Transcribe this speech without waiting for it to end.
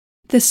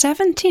The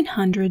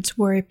 1700s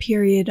were a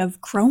period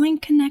of growing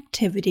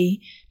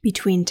connectivity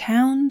between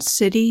towns,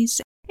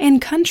 cities,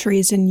 and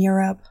countries in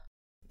Europe.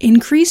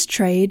 Increased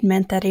trade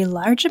meant that a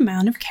large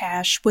amount of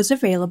cash was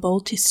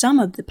available to some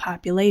of the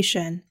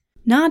population,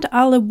 not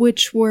all of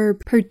which were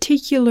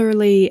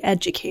particularly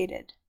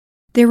educated.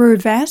 There were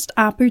vast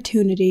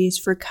opportunities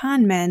for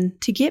con men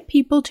to get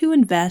people to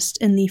invest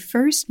in the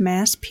first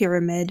mass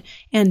pyramid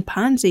and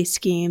Ponzi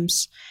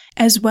schemes,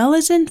 as well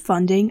as in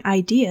funding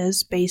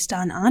ideas based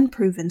on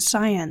unproven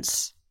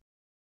science.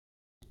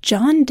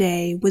 John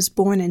Day was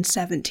born in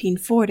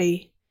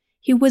 1740.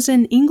 He was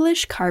an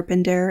English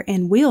carpenter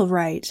and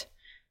wheelwright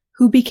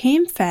who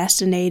became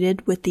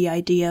fascinated with the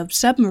idea of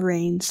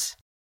submarines.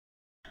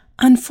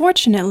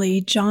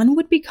 Unfortunately, John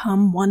would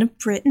become one of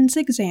Britain's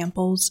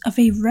examples of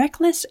a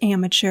reckless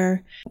amateur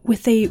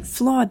with a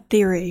flawed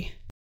theory.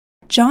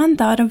 John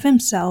thought of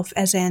himself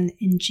as an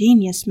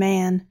ingenious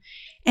man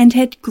and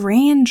had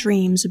grand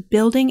dreams of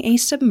building a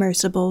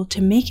submersible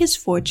to make his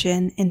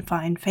fortune and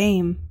find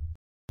fame.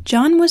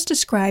 John was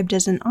described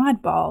as an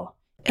oddball,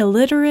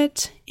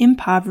 illiterate,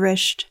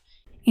 impoverished,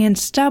 and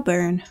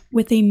stubborn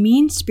with a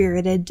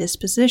mean-spirited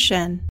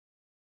disposition.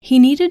 He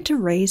needed to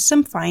raise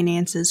some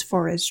finances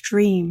for his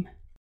dream.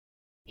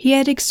 He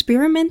had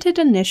experimented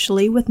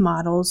initially with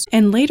models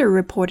and later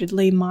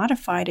reportedly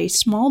modified a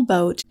small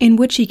boat in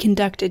which he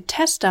conducted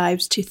test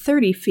dives to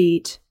 30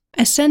 feet,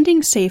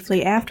 ascending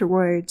safely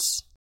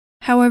afterwards.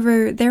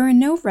 However, there are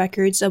no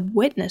records of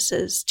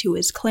witnesses to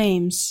his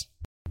claims.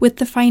 With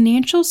the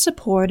financial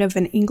support of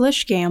an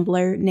English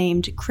gambler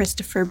named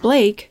Christopher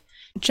Blake,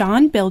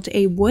 John built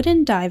a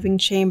wooden diving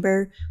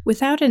chamber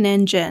without an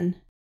engine.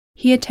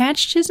 He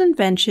attached his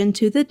invention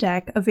to the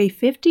deck of a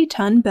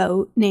 50-ton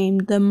boat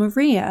named the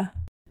Maria,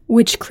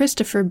 which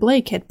Christopher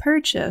Blake had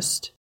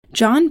purchased.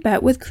 John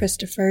bet with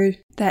Christopher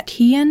that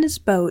he and his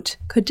boat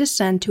could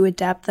descend to a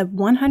depth of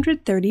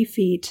 130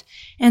 feet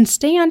and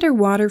stay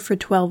underwater for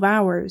 12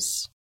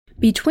 hours.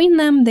 Between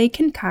them, they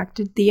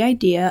concocted the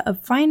idea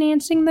of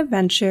financing the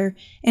venture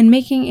and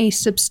making a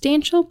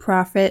substantial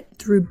profit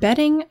through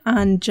betting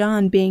on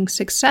John being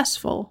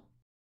successful.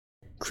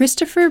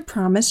 Christopher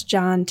promised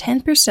John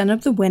 10%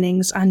 of the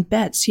winnings on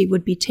bets he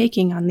would be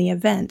taking on the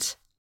event.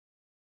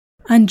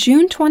 On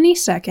June 22,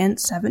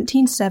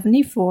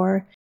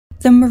 1774,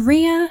 the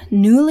Maria,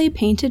 newly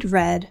painted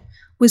red,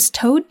 was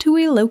towed to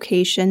a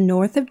location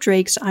north of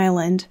Drake's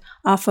Island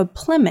off of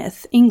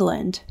Plymouth,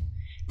 England.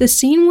 The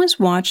scene was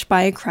watched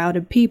by a crowd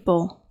of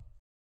people.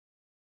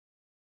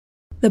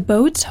 The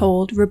boat's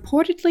hold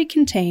reportedly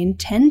contained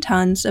 10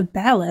 tons of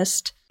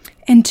ballast,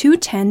 and 2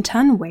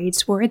 10-ton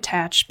weights were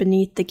attached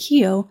beneath the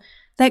keel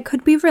that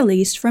could be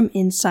released from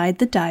inside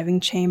the diving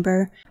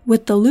chamber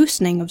with the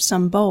loosening of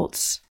some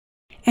bolts.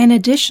 An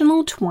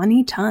additional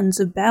 20 tons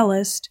of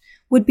ballast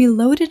would be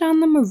loaded on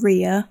the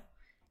Maria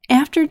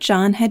after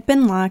John had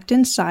been locked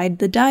inside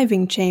the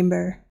diving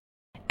chamber.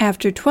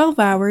 After 12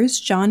 hours,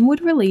 John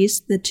would release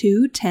the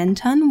 2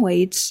 10-ton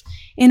weights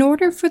in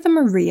order for the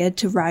Maria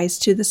to rise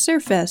to the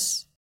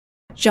surface.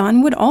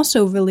 John would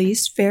also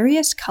release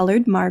various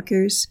colored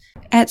markers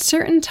at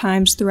certain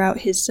times throughout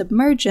his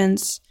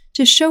submergence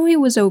to show he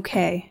was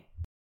okay.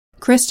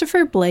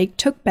 Christopher Blake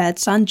took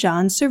bets on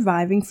John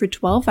surviving for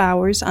 12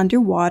 hours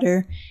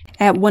underwater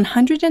at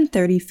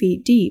 130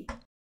 feet deep.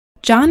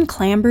 John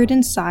clambered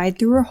inside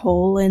through a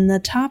hole in the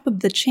top of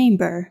the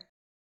chamber.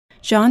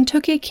 John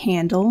took a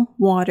candle,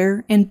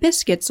 water, and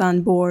biscuits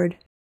on board.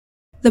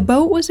 The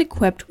boat was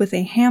equipped with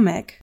a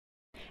hammock.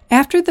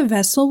 After the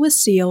vessel was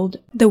sealed,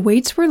 the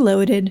weights were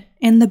loaded,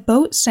 and the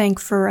boat sank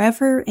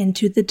forever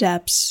into the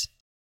depths.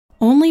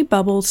 Only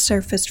bubbles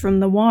surfaced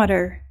from the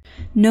water.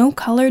 No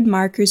colored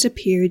markers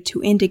appeared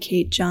to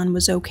indicate John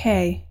was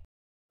okay.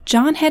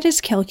 John had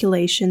his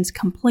calculations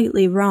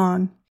completely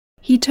wrong.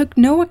 He took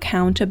no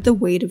account of the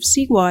weight of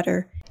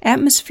seawater,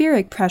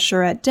 atmospheric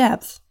pressure at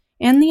depth,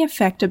 and the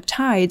effect of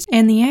tides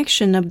and the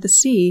action of the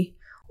sea,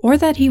 or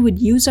that he would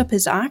use up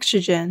his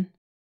oxygen.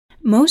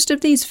 Most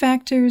of these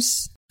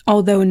factors,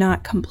 although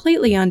not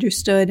completely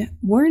understood,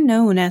 were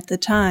known at the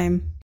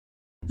time.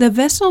 The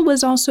vessel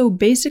was also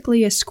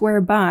basically a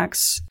square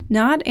box,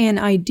 not an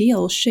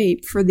ideal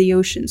shape for the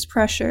ocean's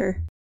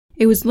pressure.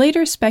 It was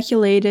later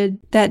speculated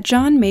that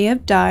John may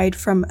have died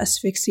from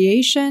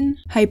asphyxiation,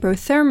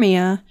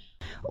 hypothermia,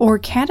 or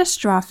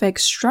catastrophic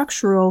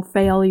structural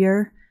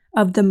failure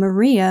of the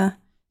Maria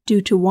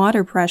due to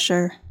water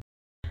pressure.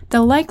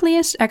 The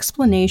likeliest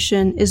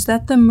explanation is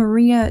that the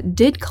Maria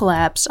did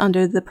collapse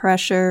under the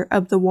pressure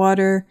of the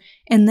water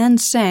and then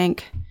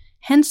sank,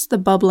 hence the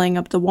bubbling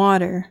of the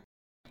water.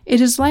 It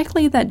is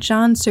likely that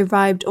John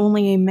survived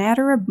only a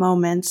matter of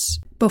moments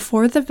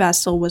before the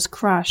vessel was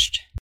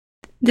crushed.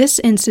 This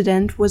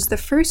incident was the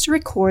first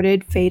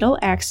recorded fatal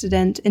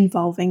accident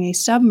involving a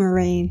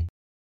submarine.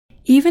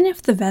 Even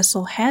if the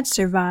vessel had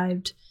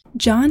survived,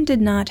 John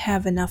did not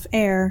have enough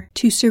air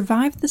to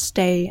survive the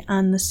stay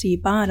on the sea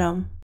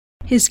bottom.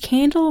 His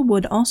candle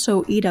would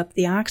also eat up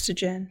the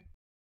oxygen.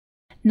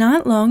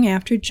 Not long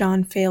after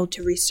John failed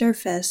to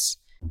resurface,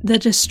 the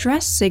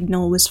distress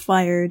signal was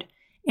fired,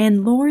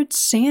 and Lord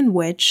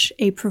Sandwich,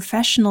 a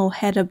professional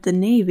head of the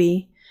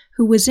Navy,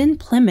 who was in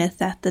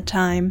Plymouth at the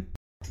time,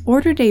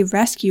 ordered a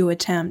rescue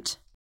attempt.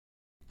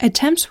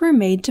 Attempts were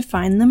made to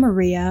find the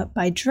Maria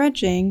by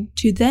dredging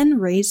to then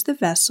raise the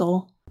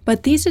vessel,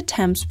 but these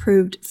attempts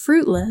proved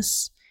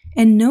fruitless,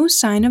 and no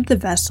sign of the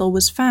vessel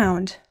was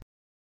found.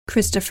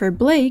 Christopher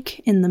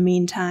Blake, in the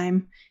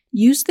meantime,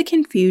 used the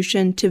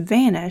confusion to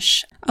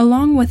vanish,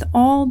 along with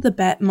all the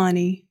bet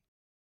money.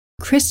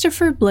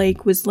 Christopher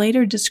Blake was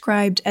later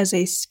described as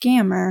a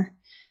scammer,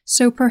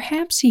 so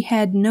perhaps he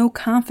had no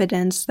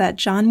confidence that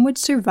John would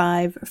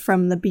survive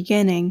from the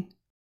beginning.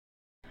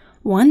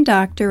 One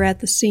doctor at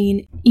the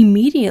scene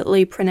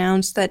immediately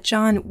pronounced that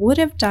John would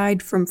have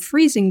died from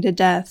freezing to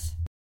death.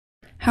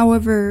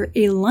 However,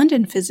 a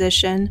London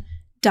physician,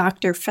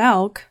 Dr.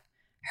 Falk,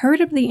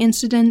 heard of the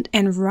incident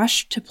and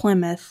rushed to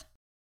Plymouth.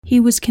 He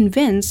was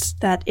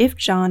convinced that if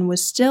John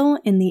was still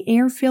in the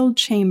air-filled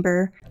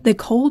chamber, the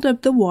cold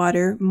of the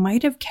water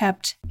might have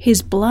kept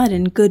his blood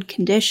in good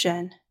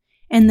condition,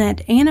 and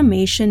that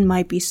animation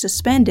might be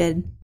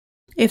suspended.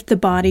 If the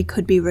body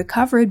could be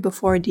recovered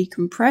before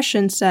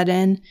decompression set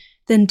in,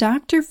 then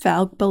Dr.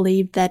 Falk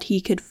believed that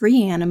he could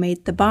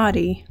reanimate the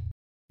body.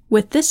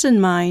 With this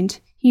in mind,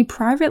 he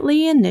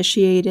privately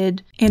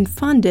initiated and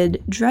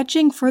funded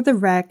dredging for the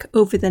wreck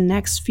over the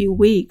next few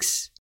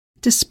weeks.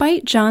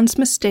 Despite John's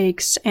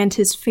mistakes and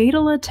his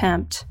fatal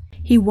attempt,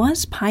 he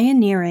was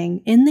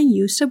pioneering in the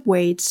use of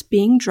weights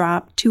being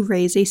dropped to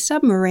raise a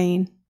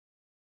submarine.